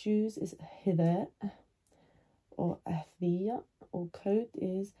 Shoes is hida or athdiya, or coat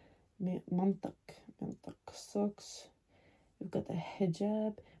is mantak. Socks. We've got the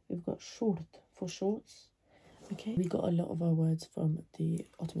hijab. We've got short for shorts. Okay. We got a lot of our words from the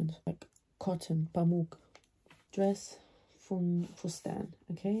Ottomans, like cotton, pamuk, dress, fustan.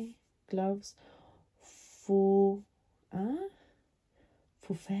 Okay. Gloves, fufas,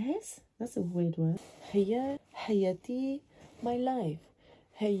 that's a weird word. Hayati, my life.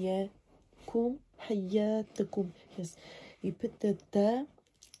 Hayakum, hayatakum. Yes, you put the da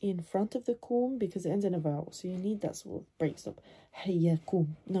in front of the kum because it ends in a vowel, so you need that sort of break stop.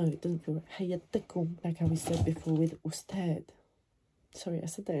 Hayakum. No, it doesn't feel right. Hayatakum, like how we said before with ustad. Sorry, I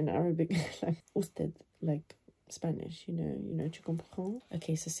said that in Arabic, like ustad, like Spanish, you know, tu comprends?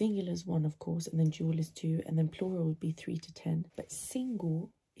 Okay, so singular is 1, of course, and then dual is 2, and then plural would be 3 to 10, but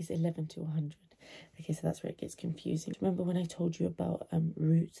single is 11 to 100. Okay, so that's where it gets confusing. Remember when I told you about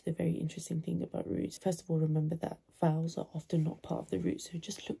roots, the very interesting thing about roots? First of all, remember that vowels are often not part of the root, so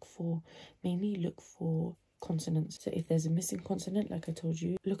just mainly look for consonants. So if there's a missing consonant, like I told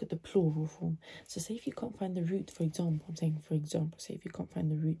you, look at the plural form. So say if you can't find the root, for example, say if you can't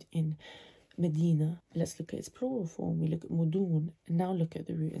find the root in Medina, let's look at its plural form. We look at mudun, and now look at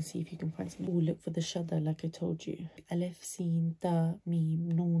the root and see if you can find something. We'll look for the shadda, like I told you. Alif, sin, ta, mim,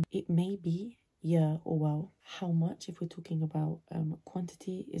 noon. It may be ya or waw. How much, if we're talking about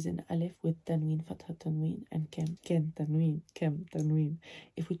quantity, is an alif with tanween, fatha tanween, and kem tanween.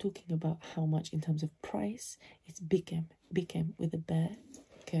 If we're talking about how much in terms of price, it's bikem with a ba,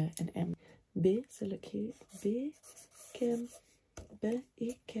 ka, and m. Bi, so look here, bi, kem, ba,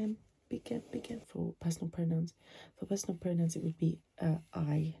 ikem. Begin for personal pronouns. For personal pronouns, it would be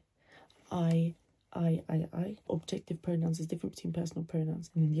I. Objective pronouns is different between personal pronouns,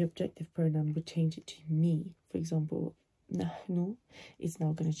 and then the objective pronoun would change it to me. For example, nahnu is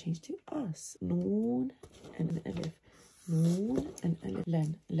now going to change to us. Noon and an alif. Noon and alif.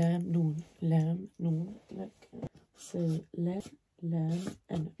 Lam, noon. Like so, lam,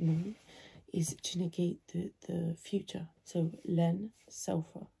 and noon is to negate the future. So len,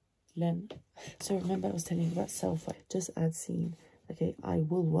 sawfa. Len. So remember I was telling you about self. Just add seen. Okay, I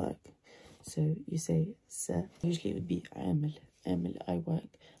will work. So you say sa. Usually it would be عامل. I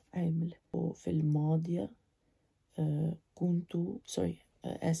work. عامل. Or في الماضية كنت.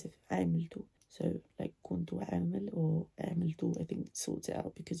 آسف. عملت. So like كنت عامل or عملت. I think it sorts it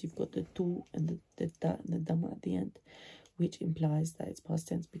out because you've got the tu and the da and the dama at the end, which implies that it's past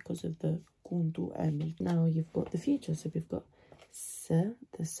tense because of the كنت عامل. Now you've got the future. So we've got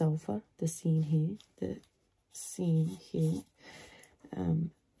the sofa, the scene here,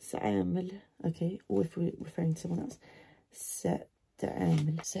 سأعمل. Okay, or if we're referring to someone else,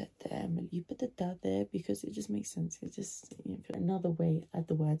 سأتعامل. You put the ta there because it just makes sense. It's just, you know, another way at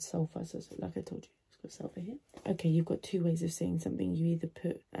the word sulfur. So like I told you, it's got sulfur here. Okay, you've got two ways of saying something. You either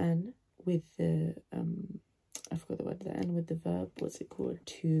put an with the I forgot the word, the and with the verb, what's it called?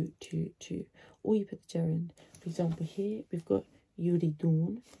 To, or you put the gerund. For example, here we've got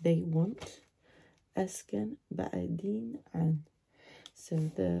yuridun, they want. Askan, ba'adin, an. So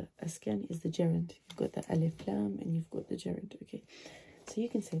the askan is the gerund. You've got the alif lam and you've got the gerund. Okay, so you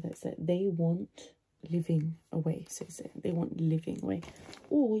can say that they want living away. So they want living away.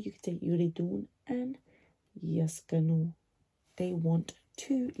 Or you could say yuridun and yaskanu. They want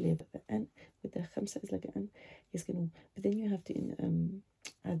to live. And with the khamsa is like an yaskanu. But then you have to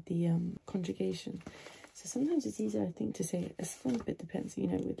add the conjugation. So sometimes it's easier, I think, to say askun, but it depends. You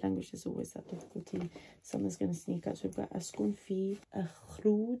know, with language there's always that difficulty. Someone's going to sneak out. So we've got askun fi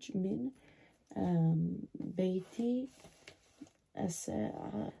akhruj min بيتي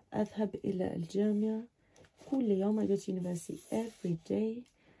أذهب إلى الجامعة كل يوم. I go to university every day.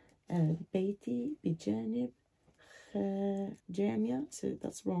 بيتي بجانب جامعة. So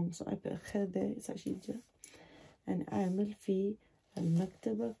that's wrong. So I put خ there. It's actually j. And أعمل في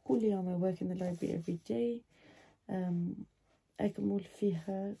المكتبة كل يوم. I work in the library every day. أكمل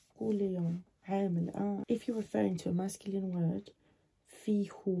فيها كل يوم. عامل. If you're referring to a masculine word, فيه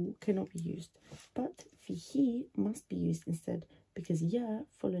cannot be used, but فيه must be used instead, because ya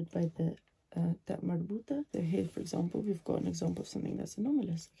followed by the that marbuta. So here, for example, we've got an example of something that's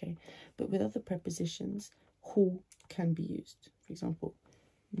anomalous. Okay, but with other prepositions, who can be used. For example,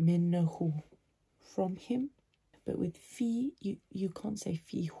 minnahu, from him. But with fi, you can't say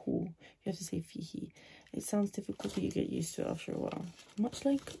fihu. You have to say fihi. It sounds difficult, but you get used to it after a while. Much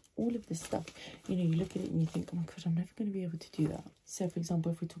like all of this stuff, you know, you look at it and you think, oh my god, I'm never going to be able to do that. So, for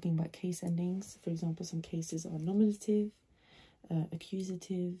example, if we're talking about case endings, for example, some cases are nominative,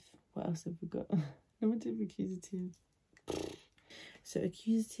 accusative. What else have we got? Nominative, accusative. So,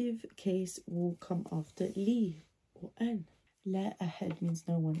 accusative case will come after li or an. لا أحد means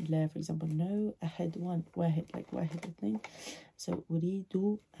no one. لا, for example, no أحد one. واحد, like واحد اثنين. So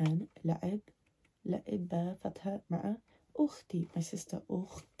أريد أن لعب فتحة مع أختي, my sister.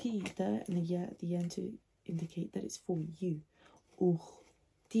 أختي, the and the ya at the end to indicate that it's for you.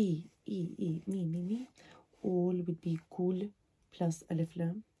 أختي, me. All would be كل plus ألف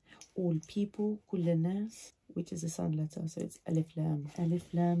لام. All people, كل الناس, which is a sound letter, so it's ألف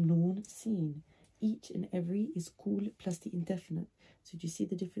لام نون سين. Each and every is cool plus the indefinite. So do you see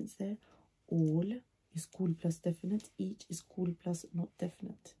the difference there? All is cool plus definite. Each is cool plus not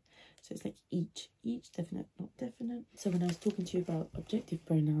definite. So it's like each definite, not definite. So when I was talking to you about objective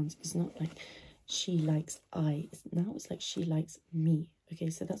pronouns, it's not like she likes I. Now it's like she likes me.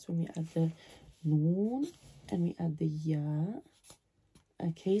 Okay, so that's when we add the noon and we add the ya.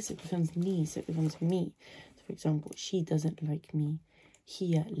 Okay, so it becomes ni, so it becomes me. So for example, she doesn't like me.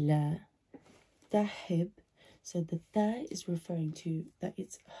 Hiya la tahib. So the ta is referring to that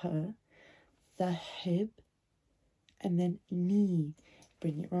it's her. Tahib. And then ni.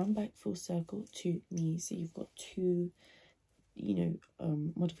 Bring it round back full circle to me. So you've got two, you know,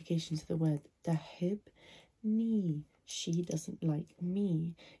 modifications to the word. Tahib ni. She doesn't like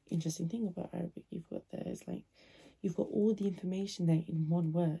me. Interesting thing about Arabic you've got there is like you've got all the information there in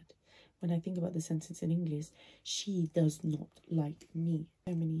one word. When I think about the sentence in English, she does not like me.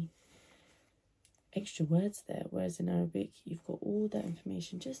 How many extra words there, whereas in Arabic you've got all that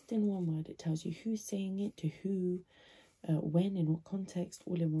information just in one word. It tells you who's saying it, to who, when, in what context,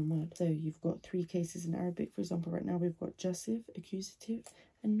 all in one word. So you've got three cases in Arabic. For example, right now we've got jussive, accusative,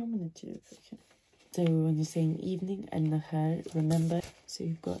 and nominative. Okay, so when you're saying evening, al-nahar, remember, so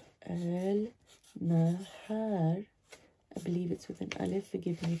you've got al-nahar, I believe it's with an alif,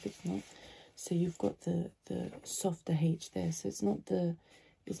 forgive me if it's not. So you've got the softer H there, so it's not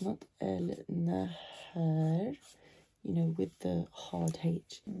al-nahar, you know, with the hard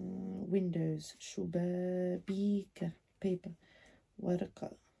H. Windows, shubabika, paper,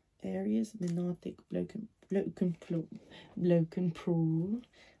 warqa, areas, minatik, bloken pool.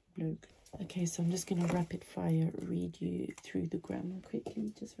 Okay, so I'm just going to rapid fire read you through the grammar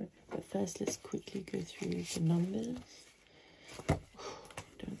quickly, but first let's quickly go through the numbers.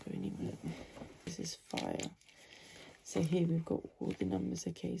 Don't go anywhere. This is fire. So here we've got all the numbers.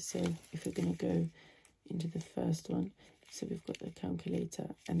 Okay, so if we're going to go into the first one, so we've got the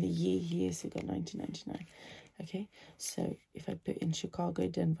calculator and the year here, so we've got 1999. Okay, so if I put in Chicago,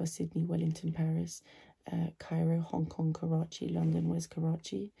 Denver, Sydney, Wellington, Paris, Cairo, Hong Kong, Karachi, London, where's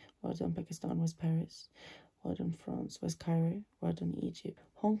Karachi? Well done, Pakistan, where's Paris? well done France. West Cairo, well done Egypt.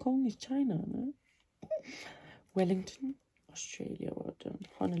 Hong Kong is China, no? Wellington, Australia, well done.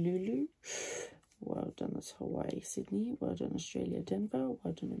 Honolulu, well done, that's Hawaii. Sydney, well done Australia. Denver,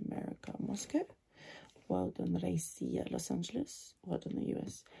 well done America. Moscow, well done Raicia. Los Angeles, well done the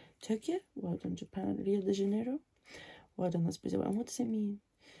US. Tokyo, well done Japan. Rio de Janeiro, well done, that's Brazil. And what does it mean?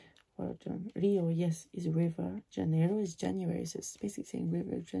 Well done. Rio, yes, is river. Janeiro is January, so it's basically saying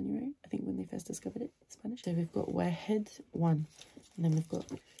river of January, I think, when they first discovered it in Spanish. So we've got wahed, one, and then we've got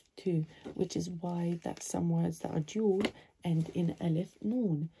two, which is why that some words that are dual end in alif,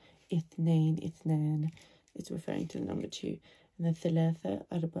 noon. Ithnain, ithnan, it's referring to the number two. And then thalatha,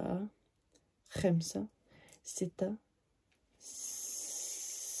 arba'a, khamsa, sita,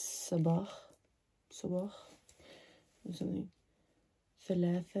 sabah, or something.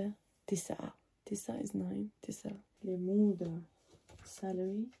 Thalatha, tisa. Tisa is 9. Tisa. Limuda,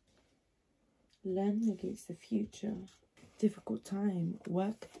 salary. Lan negates the future. Difficult time.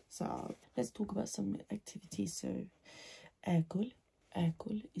 Work, صعب. Let's talk about some activities. So, آكل.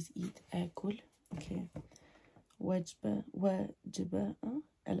 آكل is eat. آكل. Okay. واجبة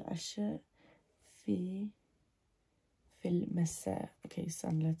العشاء في المساء. Okay,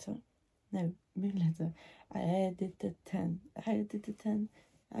 sun letter. No, moon letter. عادة.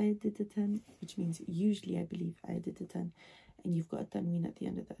 Which means usually, I believe, عادة. And you've got a tanween at the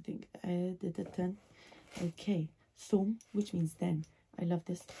end of that, I think. عادة. Okay. Thum, which means then. I love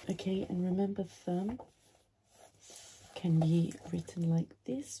this. Okay, and remember thumb can be written like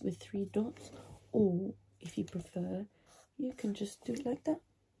this with 3 dots, or if you prefer, you can just do it like that.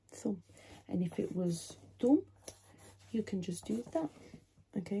 Thumb. And if it was thum, you can just do that.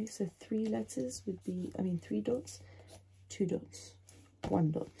 Okay, so 3 letters would be, 3 dots, 2 dots,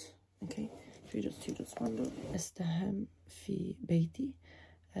 1 dot. Okay, 3 dots, 2 dots, 1 dot. أستهم في بيتي.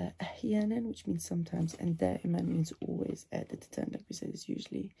 أحيانا, which means sometimes, and دائما means always. عادة, like we said, is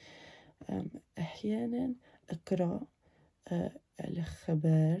usually. أحيانا أقرأ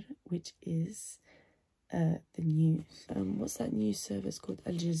الخبر, which is the news. What's that news service called?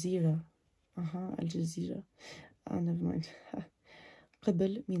 Al Jazeera. Al Jazeera. Never mind.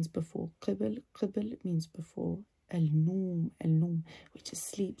 قبل means before. قبل means before. Al-noom, which is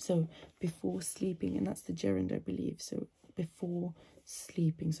sleep. So before sleeping, and that's the gerund, I believe. So before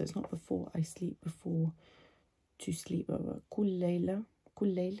sleeping. So it's not before I sleep, before to sleep. كل ليلة,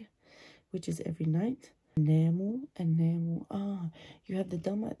 which is every night. الناموا. You have the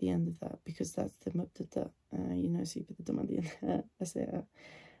dhamma at the end of that because that's the mubtada. So you put the dhamma at the end. That's it.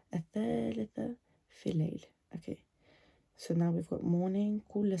 الثالثة في الليل. Okay. So now we've got morning.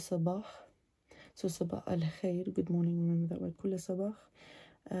 كل صباح. So صباح الخير, good morning. Remember that word. كل صباح.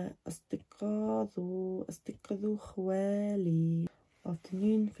 أستيقظ خوالي.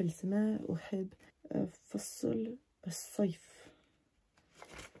 Afternoon. في السماء. أحب فصل الصيف.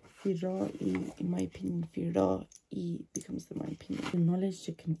 في رأيي, in my opinion. في رأيي becomes the my opinion. The knowledge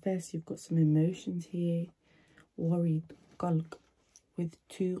to confess. You've got some emotions here. Worried. قلق. With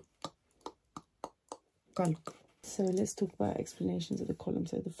 2 قلق. So let's talk about explanations of the column.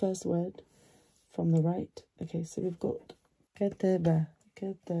 So the first word from the right. Okay, so we've got كتب,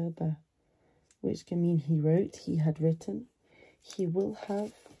 which can mean he wrote, he had written, he will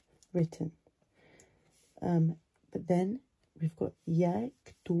have written. But then we've got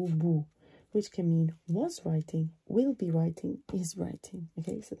yaktubu, which can mean was writing, will be writing, is writing.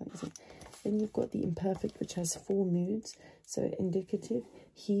 Okay, so that is it. Then you've got the imperfect, which has 4 moods. So indicative,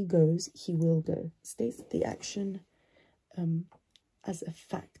 he goes, he will go. States the action as a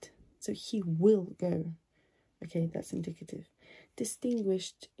fact. So he will go. Okay, that's indicative.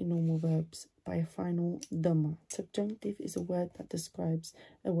 Distinguished in normal verbs by a final dhamma. Subjunctive is a word that describes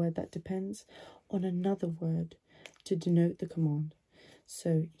a word that depends on another word to denote the command.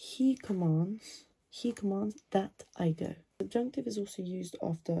 So he commands that I go. Subjunctive is also used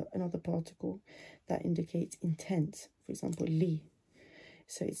after another particle that indicates intent. For example, li.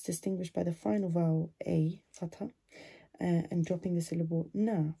 So it's distinguished by the final vowel a, fatha, and dropping the syllable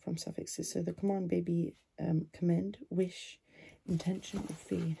na from suffixes. So the command may be commend, wish, intention, or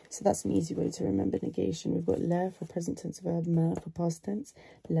fear. So that's an easy way to remember negation. We've got la for present tense verb, ma for past tense,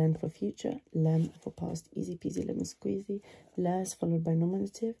 lan for future, lam for past. Easy peasy lemon squeezy. La is followed by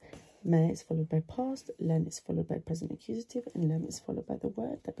nominative, ma is followed by past, lan is followed by present accusative, and lam is followed by the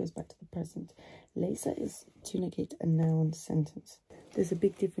word that goes back to the present. Laysa is to negate a noun sentence. There's a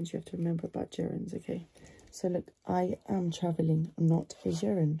big difference you have to remember about gerunds, okay? So look, I am traveling, not a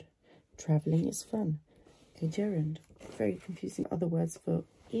gerund. Traveling is fun. A gerund. Very confusing. Other words for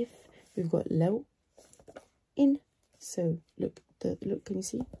if, we've got low, in. So look, can you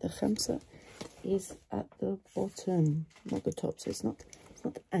see the khamsa is at the bottom, not the top. So it's not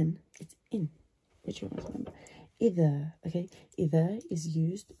an, it's in, which you must remember. إذا, okay, إذا is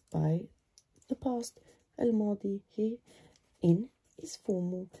used by the past. الماضي here. In is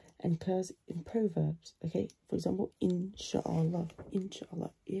formal and occurs in proverbs. Okay, for example, inshallah,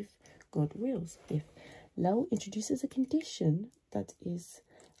 inshallah, if God wills. If لو introduces a condition that is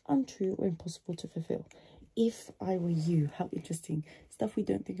untrue or impossible to fulfill. If I were you, how interesting. Stuff we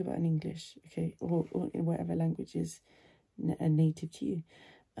don't think about in English, okay, or in whatever language is native to you.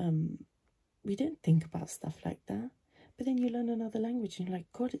 We don't think about stuff like that. But then you learn another language and you're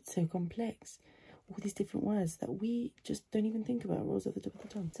like, God, it's so complex. All these different words that we just don't even think about, rolls off the top of the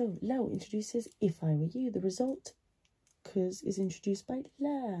tongue. So, لو introduces if I were you. The result, cause, is introduced by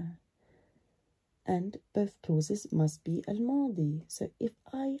لا. And both clauses must be الماضي. So, if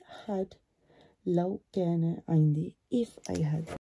I had, لو كان عندي, if I had.